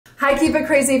Hi, Keep It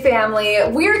Crazy family.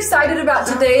 We're excited about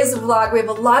today's vlog. We have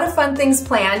a lot of fun things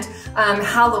planned.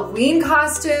 Halloween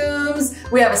costumes.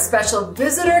 We have a special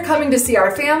visitor coming to see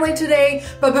our family today.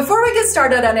 But before we get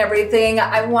started on everything,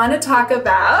 I want to talk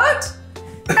about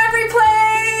Every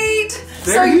Plate.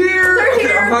 They're here. They're here.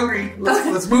 Okay, I'm hungry.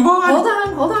 Let's move on.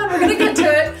 Hold on. We're gonna get to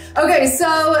it. Okay,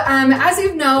 so as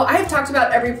you know, I've talked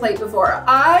about Every Plate before.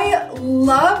 I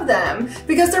love them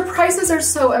because their prices are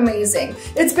so amazing.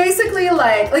 It's basically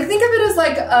like think of it as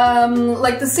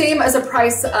like the same as a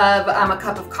price of a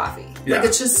cup of coffee. Yeah. Like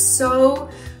it's just so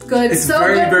good, it's so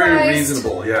very, good very priced.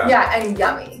 reasonable. Yeah. Yeah, and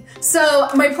yummy. So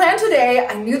my plan today,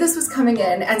 I knew this was coming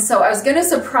in, and so I was gonna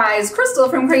surprise Crystal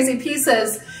from Crazy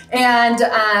Pieces and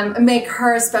make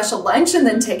her a special lunch and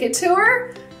then take it to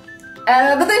her.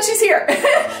 But then she's here.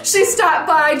 She stopped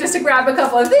by just to grab a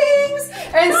couple of things.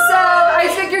 And so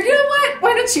I figured, you know what?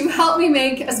 Why don't you help me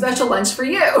make a special lunch for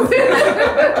you? I'm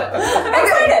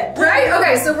excited. Right?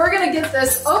 Okay, so we're gonna get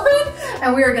this open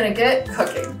and we are gonna get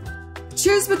cooking.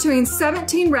 Choose between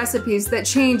 17 recipes that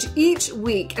change each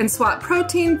week and swap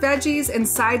protein, veggies, and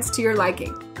sides to your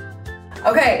liking.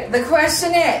 Okay, the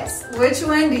question is, which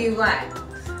one do you want?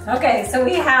 Okay, so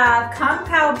we have Kung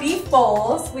Pao beef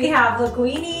bowls, we have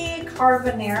linguine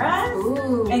carbonara,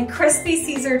 Ooh. and crispy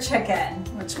Caesar chicken.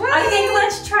 Which one? I think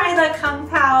let's try the Kung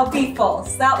Pao beef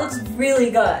bowls. That looks really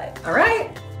good. All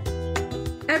right.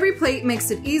 Every Plate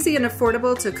makes it easy and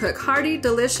affordable to cook hearty,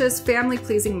 delicious,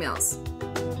 family-pleasing meals.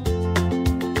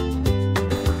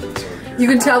 You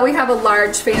can tell we have a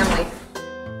large family.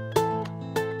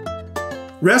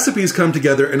 Recipes come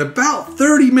together in about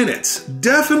 30 minutes.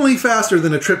 Definitely faster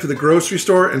than a trip to the grocery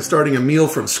store and starting a meal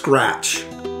from scratch.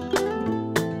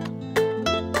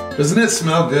 Doesn't it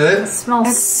smell good? It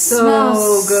smells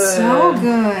so good. So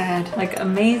good. Like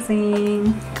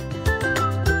amazing.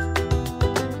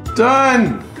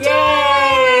 Done!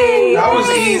 Yay! That was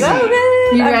easy. So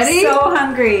good. You I'm ready? so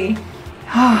hungry.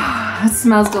 It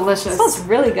smells delicious. It smells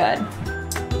really good.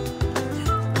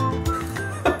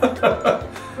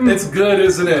 It's good,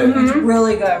 isn't it? It's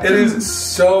really good. It is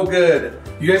so good.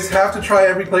 You guys have to try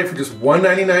Every Plate for just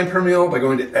 $1.99 per meal by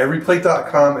going to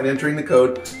everyplate.com and entering the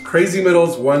code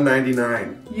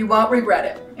CrazyMiddles199. You won't regret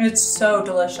it. It's so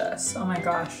delicious. Oh my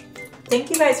gosh.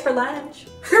 Thank you guys for lunch.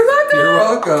 You're welcome. You're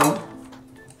welcome.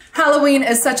 Halloween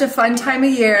is such a fun time of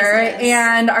year, Yes, it is.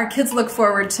 and our kids look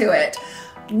forward to it.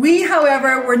 We,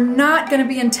 however, were not going to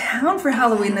be in town for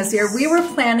Halloween this year. We were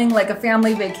planning like a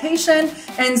family vacation,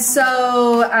 and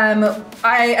so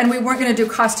we weren't going to do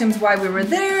costumes while we were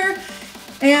there,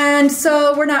 and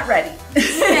so we're not ready.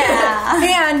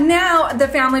 Yeah. And now the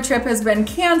family trip has been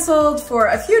canceled for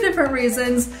a few different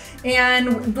reasons,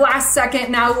 and last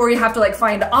second now we have to like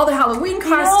find all the Halloween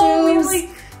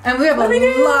costumes. And we have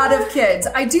a lot of kids.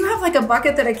 I do have like a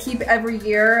bucket that I keep every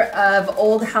year of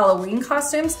old Halloween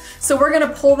costumes. So we're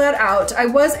gonna pull that out. I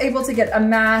was able to get a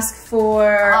mask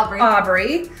for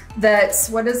Aubrey. That's,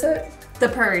 what is it? The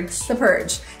Purge. The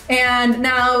Purge. And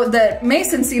now that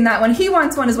Mason's seen that one, he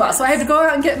wants one as well. So I had to go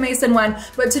out and get Mason one.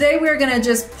 But today we're gonna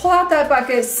just pull out that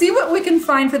bucket, see what we can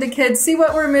find for the kids, see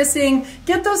what we're missing,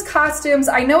 get those costumes.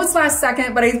 I know it's last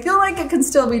second, but I feel like it can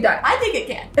still be done. I think it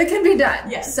can. It can be done.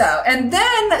 Yes. So, and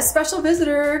then that special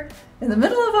visitor in the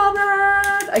middle of all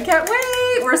that. I can't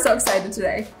wait. We're so excited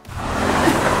today.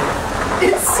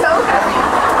 It's so heavy.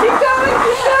 Keep going,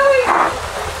 keep going.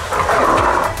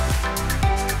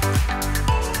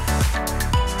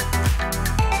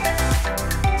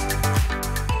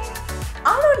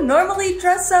 I don't normally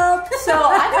dress up, so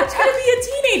I'm gonna try to be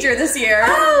a teenager this year.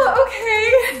 Oh,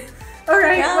 okay. All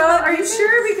right, Yeah, well, are you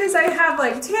sure? Because I have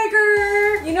like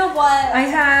Tigger. You know what? I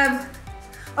have,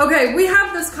 okay, we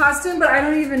have this costume, but I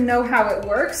don't even know how it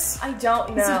works. I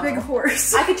don't know. It's a big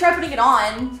horse. I could try putting it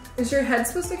on. Is your head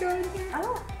supposed to go in here? I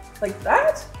don't. Like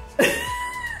that?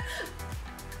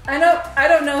 I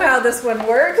don't know how this one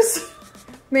works.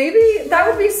 Maybe that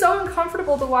would be so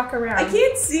uncomfortable to walk around. I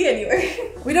can't see anywhere.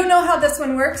 We don't know how this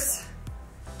one works.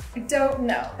 I don't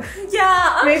know.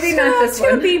 Yeah, I'm Maybe sure not this I'm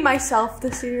gonna one. be myself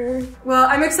this year. Well,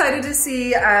 I'm excited to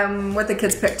see what the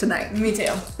kids pick tonight. Me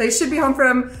too. They should be home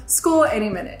from school any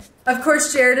minute. Of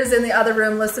course, Jared is in the other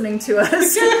room listening to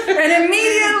us. And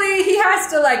immediately he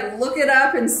has to like look it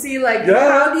up and see like,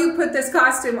 how do you put this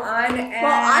costume on? And Well,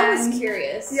 I was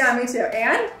curious. Yeah, me too.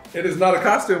 And It is not a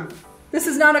costume. this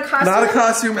is not a costume? Not a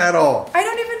costume at all. I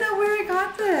don't even know where I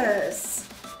got this.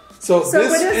 So what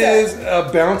this is is a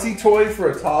bounty toy for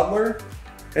a toddler,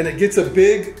 and it gets a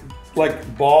big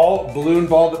like balloon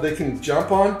ball that they can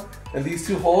jump on, and these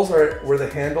two holes are where the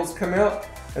handles come out.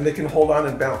 and they can hold on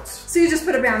and bounce. So you just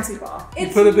put a bouncy ball. You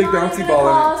put a big bouncy ball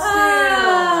in it.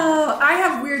 Oh, I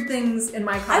have weird things in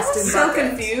my costume. I was so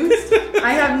confused.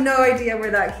 I have no idea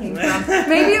where that came from.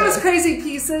 Maybe it was Crazy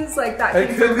Pieces, like that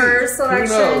came from her selection.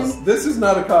 Who knows? This is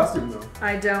not a costume though.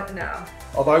 I don't know.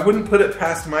 Although I wouldn't put it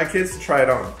past my kids to try it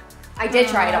on. I did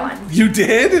try it on. You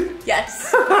did?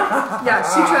 Yes. Yeah,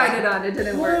 she tried it on. It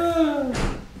didn't work.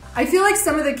 I feel like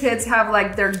some of the kids have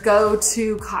like their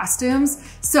go-to costumes.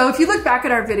 So if you look back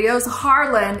at our videos,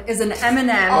 Harlan is an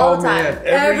M&M all the time. Man,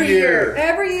 every year.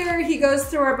 Every year he goes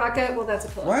through our bucket. Well, that's a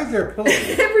pillow. Why is there a pillow?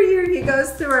 Every year he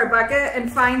goes through our bucket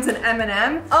and finds an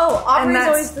M&M. Oh, Aubrey's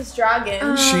always this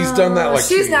dragon. She's done that like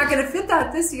she's not gonna fit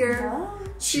that this year. No.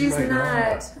 She's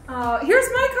not. Here's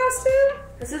my costume.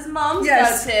 This is Mom's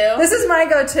go-to. This is my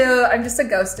go-to. I'm just a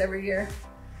ghost every year.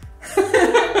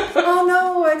 Oh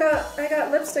no, I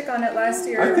got lipstick on it last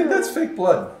year. I think that's fake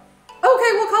blood. Okay,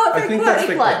 we'll call it fake blood. I think that's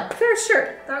fake blood. Fair,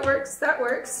 sure. That works. That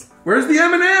works. Where's the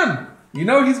M&M? You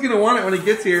know he's gonna want it when he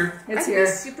gets here. It's here.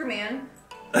 Superman.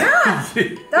 Yeah.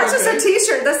 That's just a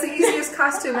t-shirt. That's the easiest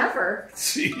costume ever.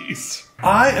 Jeez.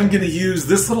 I am gonna use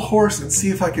this little horse and see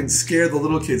if I can scare the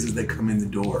little kids as they come in the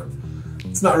door.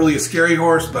 It's not really a scary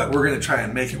horse, but we're gonna try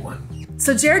and make it one.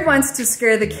 So Jared wants to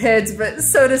scare the kids, but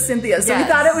so does Cynthia. So we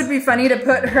thought it would be funny to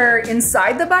put her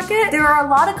inside the bucket. There are a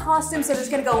lot of costumes that are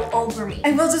just gonna go over me.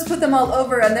 And we'll just put them all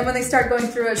over, and then when they start going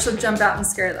through it, she'll jump out and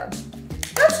scare them.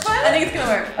 That's fun. I think it's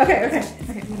gonna work. Okay.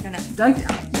 I'm gonna dunk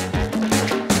down.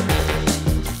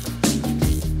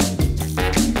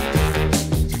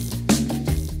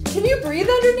 Can you breathe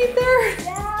underneath there?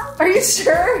 Yeah. Are you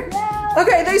sure? Yeah.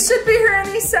 Okay, they should be here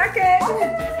any second.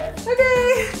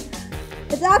 Okay.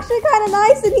 It's actually kind of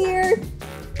nice in here.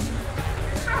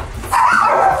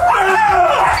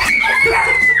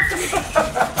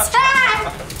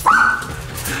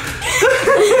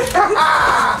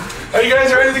 Are you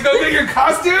guys ready to go get your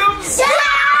costumes?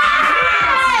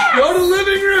 Yeah! Go to the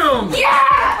living room.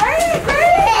 Yeah! Great.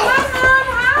 Welcome.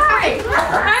 Hi.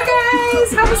 Hi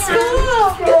guys. How was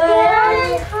school?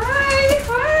 Good.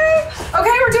 Hi.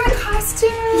 Okay, we're doing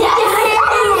costumes. Yeah.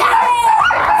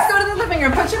 Let's go to the living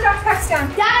room. Put your backpacks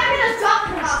down. Dad, I'm gonna drop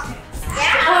the costume.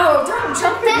 Yeah. Oh, don't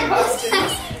jump in the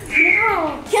costumes.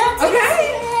 No.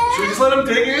 Okay. Should we just let him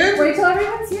dig in? Wait till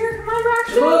everyone's here. Come on,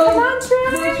 Roxy. Come on,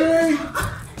 Trey.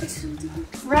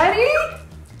 Ready?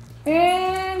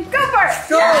 And go for it.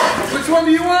 Go. Which one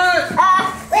do you want?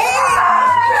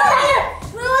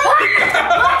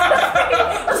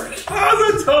 That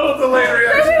was a total delayed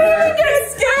reaction. They didn't even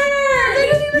get scared. They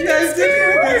didn't even You guys didn't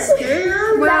even get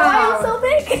scared? Wow. I'm so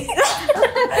big.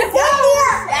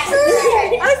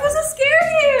 I'm supposed to scare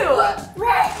you.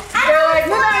 They're like,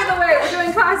 move out of the way. We're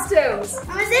doing costumes.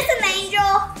 Was this an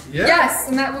angel? Yeah. Yes,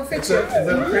 and that will fit you. Is that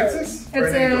a princess? It's I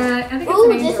think it's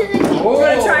Ooh, an this angel. is an angel. Oh,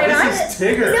 wanna try it on? this is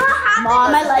Tigger.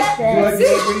 Mom, I like You like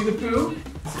this. Winnie the Pooh?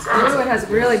 Oh, it has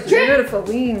really beautiful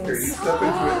Here, you wings. step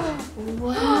into it.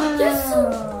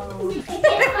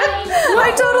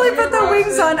 I totally put the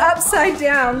wings on upside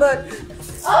down. Look. Here's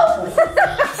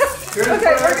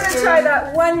Okay, we're gonna try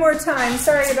that one more time.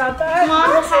 Sorry about that. Mom,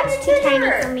 the Oh, hat's too tiny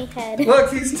for me head.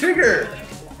 Look, he's Tigger.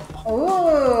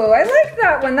 Oh, I like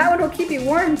that one. That one will keep you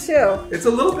warm too. It's a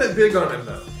little bit big on him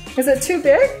though. Is it too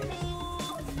big?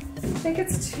 I think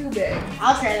it's too big.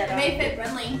 I'll try that. May fit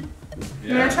friendly.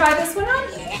 You wanna try this one on?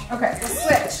 Okay, we'll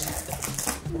switch.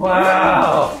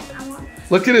 Wow.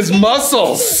 Look at his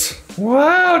muscles.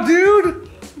 Wow, dude.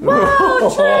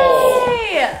 Wow,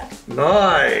 Trey!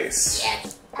 Nice.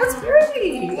 That's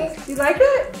pretty. You like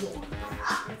it?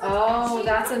 Oh,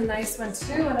 that's a nice one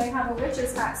too. And I have a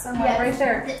witch's hat somewhere right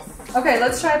there. Okay,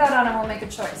 let's try that on and we'll make a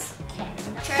choice.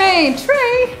 Hey,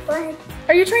 Trey. What?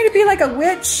 Are you trying to be like a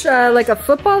witch, like a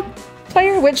football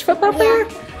player? Witch football player?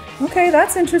 Okay,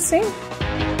 that's interesting.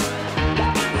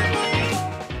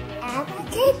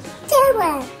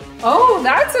 Oh,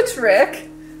 that's a trick.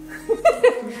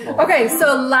 Okay,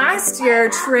 so last year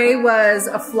Trey was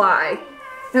a fly.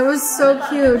 It was so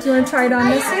cute. Do you want to try it on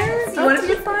this year? Do you want to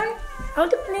be a fly? I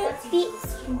want to be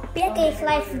like a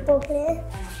fly football player.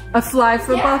 A fly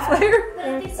football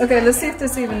player? Okay, let's see if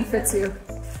this even fits you.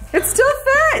 It still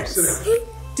fits!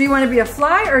 Do you want to be a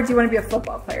fly or do you want to be a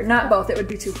football player? Not both, it would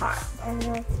be too hot.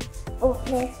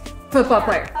 Okay. Football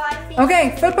player.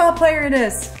 Okay, football player it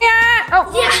is. Yeah! Oh,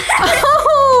 Yeah.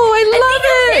 oh I love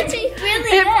it! It's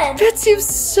really It good. fits you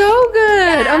so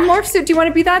good. A morph suit. Do you want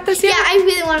to be that this year? Yeah, I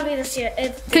really want to be this year.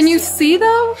 Can you see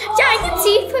though? Yeah, I can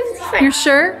see. Perfectly You're fine.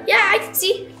 sure? Yeah, I can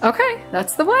see. Okay,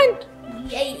 that's the one.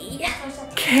 Yay.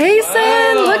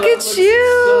 Kason, Wow, look that at looks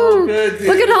you. so good, dude.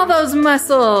 Look at all those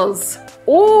muscles.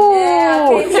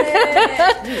 Oh,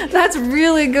 Yeah, that's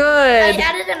really I good.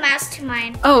 added a mask to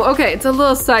mine. Oh, okay, it's a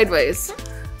little sideways.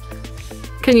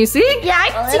 Can you see? Yeah, I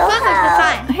can see perfectly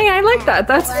fine. Hey, I like that.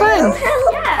 That's fun.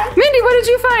 Yeah. Mindy, what did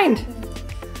you find?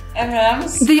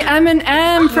 M&M's. The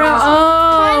M&M from,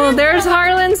 oh, there's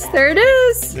Harlan's. There it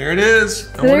is. There it is.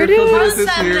 I There wonder if it he'll do is. it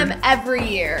this year. them every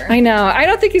year. I know. I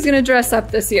don't think he's going to dress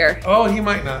up this year. Oh, he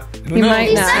might not. Who He knows?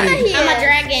 might not. I'm a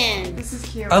dragon. This is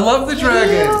cute. I love the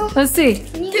dragon. Let's see.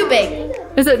 Too big.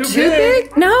 Is it too big?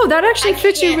 big? No, that actually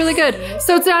fits you really good.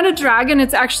 So it's not a dragon,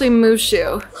 it's actually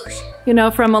Mushu. You know,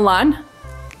 from Milan.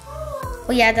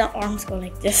 Oh yeah, the arms go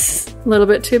like this. A little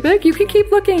bit too big. You can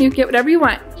keep looking. You can get whatever you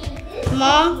want.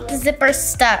 Mom, the zipper's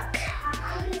stuck.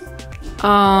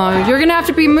 Oh, you're gonna have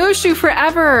to be Mushu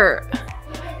forever.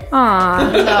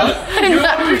 Aw.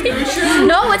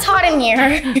 No, it's hot in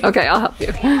here. Okay, I'll help you.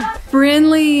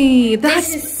 Brinley, that's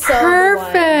This is so the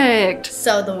perfect.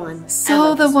 So the one.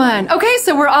 So the one. Okay,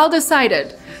 so we're all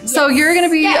decided. So you're gonna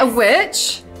be a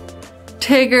witch.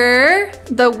 Tigger,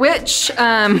 the witch,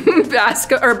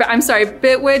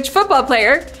 Bitwitch football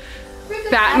player.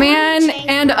 Batman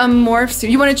and a morph suit.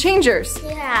 You want to change yours?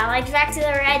 Yeah, like back to the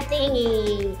red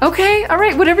thingy. Okay, all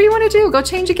right, whatever you want to do, go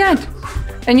change again.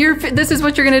 And this is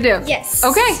what you're gonna do? Yes.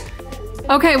 Okay.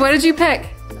 Okay, what did you pick?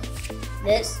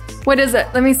 This. What is it?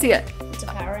 Let me see it. It's a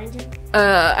Power Ranger.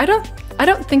 I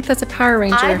don't think that's a Power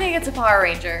Ranger. I think it's a Power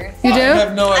Ranger. You I do?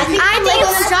 have no idea. I'm Lego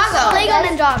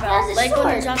Ninjago. Lego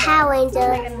Ninjago. Power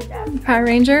Ranger. Power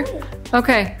Ranger?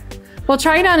 Okay. Well,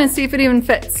 try it on and see if it even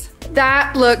fits.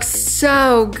 That looks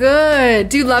so good.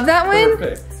 Do you love that one?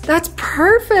 Perfect. That's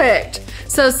perfect.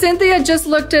 So Cynthia just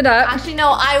looked it up. Actually, no,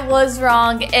 I was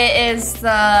wrong. It is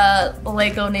the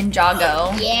Lego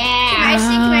Ninjago. Yeah.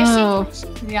 Can I Oh. see?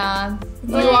 Yeah.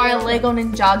 You are a Lego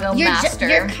Ninjago master.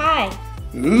 You're Kai.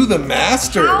 Ooh, the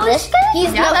master.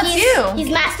 He's that's you. He's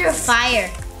master of fire.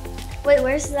 Wait,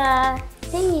 where's the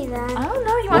thingy then? I don't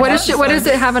know. You want What does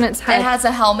it have on its It head? has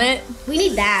a helmet. We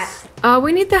need that. Oh,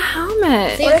 we need the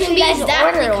helmet. So you can be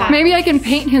exactly Kai. Maybe I can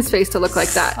paint his face to look like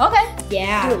that. Okay.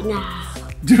 Yeah.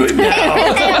 Do it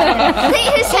now.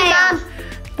 Paint his hair.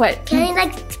 What? Can you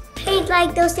like paint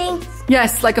like those things?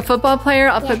 Yes, like a football player.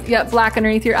 I'll put black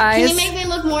underneath your eyes. Can you make me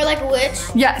look more like a witch?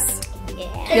 Yes. Yeah.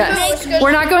 Yes.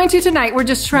 We're not going to tonight. We're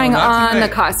just trying not on the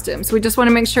tonight. costumes. We just want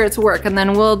to make sure it's work, and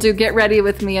then we'll do get ready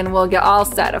with me, and we'll get all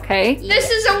set. Okay? This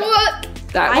is a what?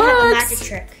 That I have a works. magic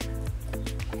trick.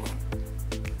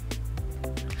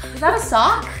 Is that a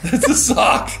sock? It's a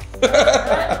sock.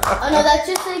 Oh no, that's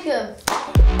just like a.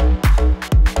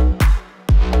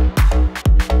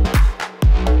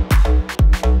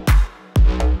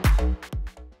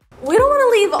 We don't want to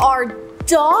leave our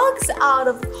dogs out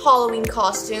of Halloween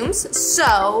costumes,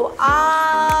 so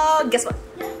guess what?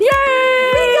 Yay!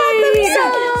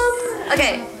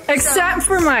 Okay. Except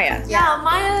for Maya. Yeah,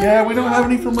 Maya. Yeah, we don't have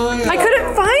any for Maya. I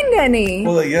couldn't find any.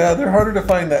 Well, yeah, they're harder to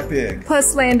find that big.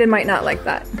 Plus, Landon might not like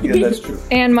that. Yeah, that's true.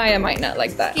 And Maya might not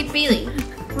like that. Keep Bailey.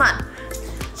 Come on.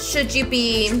 Should you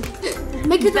be?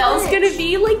 Make it Belle's gonna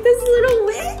be like this little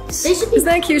witch. They should be. Isn't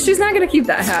that cute? She's not gonna keep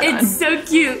that hat on. It's so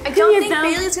cute. I don't think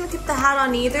Bailey's gonna keep the hat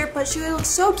on either, but she would look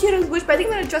so cute as a witch. But I think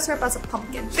I'm gonna dress her up as a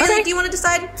pumpkin. Bailey, Okay. do you want to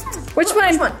decide? Which one?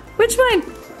 Which one? Which one?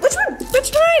 Which one?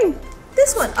 Which one?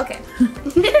 This one. Okay.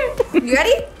 You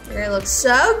ready? You're gonna look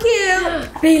so cute.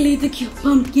 Bailey the cute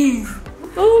pumpkin.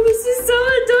 Oh, this is so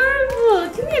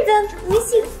adorable. Come here, Belle. Let me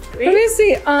see. Let me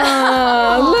see.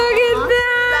 Oh, look at that.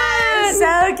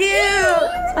 So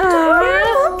cute.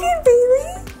 Aw. Look at Bailey.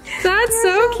 That's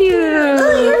so cute.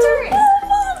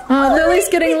 Oh, Lily's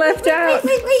getting left out.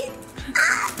 Wait. Lily.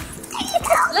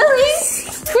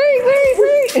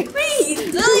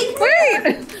 Wait. Lily.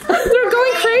 Wait. They're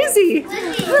going crazy.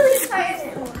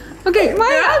 Okay,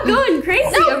 Maya. Going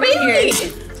crazy over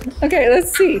here. Okay,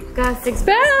 let's see. Gotta fix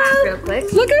Belle. real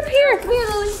quick. Look up here.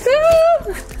 Belle.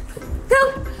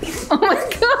 Belle. Oh my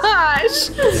gosh.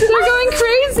 They're going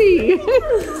crazy.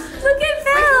 Look at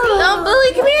Belle. No,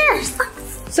 Lily, come here.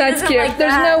 That's cute. like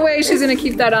There's that. no way she's gonna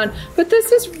keep that on. But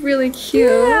this is really cute.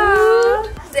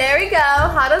 There we go.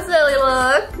 How does Lily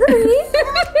look?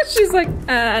 She's like,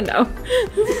 no.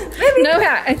 No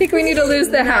hat. I think we need to lose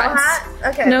the hats.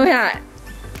 Okay. No hat.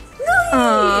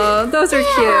 Oh, those are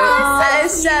cute. That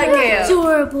is so cute.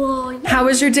 Adorable. How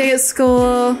was your day at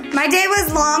school? My day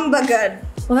was long but good.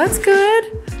 Well, that's good.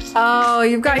 Oh,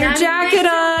 you've got your jacket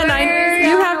on.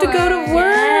 You have to go to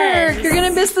work. You're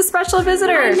gonna miss the special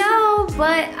visitor. No,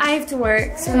 but I have to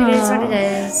work, so it is what it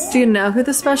is. Do you know who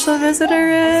the special visitor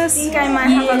is? I think I might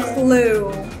have a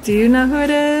clue. Do you know who it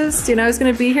is? Do you know who's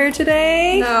gonna be here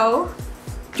today? No.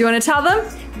 Do you want to tell them?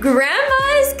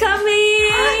 Grandma's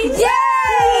coming.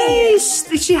 Yay! Yay!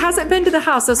 She hasn't been to the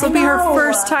house. This will be her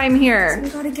first time here. We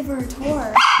gotta give her a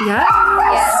tour.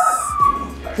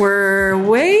 Yes. We're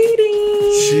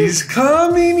waiting. She's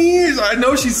coming here. I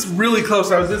know she's really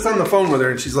close. I was just on the phone with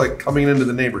her and she's like coming into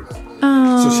the neighborhood.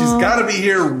 Oh. So she's got to be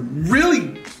here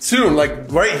really soon,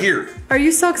 like right here. Are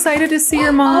you so excited to see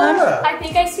your mom? Yeah. I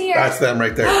think I see her. That's them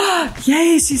right there.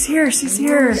 Yay, she's here. She's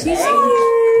here. She's here.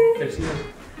 There she is.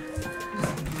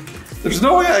 There's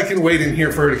no way I can wait in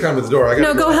here for her to come to the door. I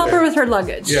gotta No, go right help there. her with her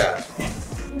luggage. Yeah.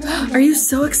 Are you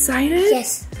so excited?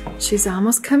 Yes. She's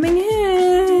almost coming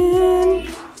in.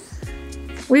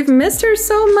 We've missed her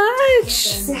so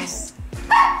much. Yes. Yay,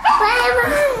 you're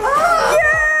here.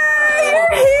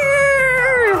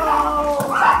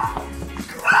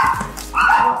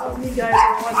 You guys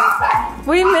are wonderful.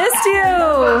 We missed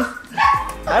you.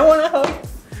 I want to hug.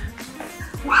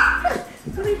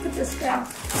 Let me put this down.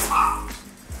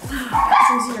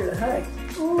 It's easier to hug.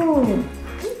 Ooh.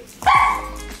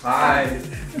 Hi.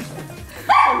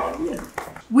 I love you.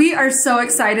 We are so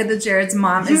excited that Jared's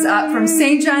mom is up from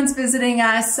St. John's visiting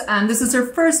us. This is her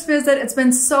first visit. It's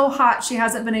been so hot she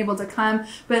hasn't been able to come,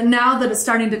 but now that it's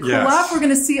starting to cool off, we're going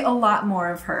to see a lot more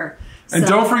of her. And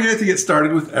don't forget to get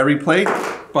started with Every Plate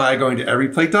by going to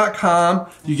everyplate.com.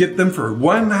 You get them for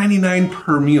 $1.99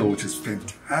 per meal, which is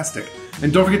fantastic.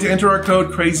 And don't forget to enter our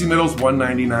code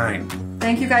CrazyMiddles199.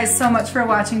 Thank you guys so much for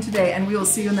watching today, and we will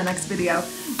see you in the next video.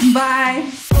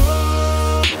 Bye.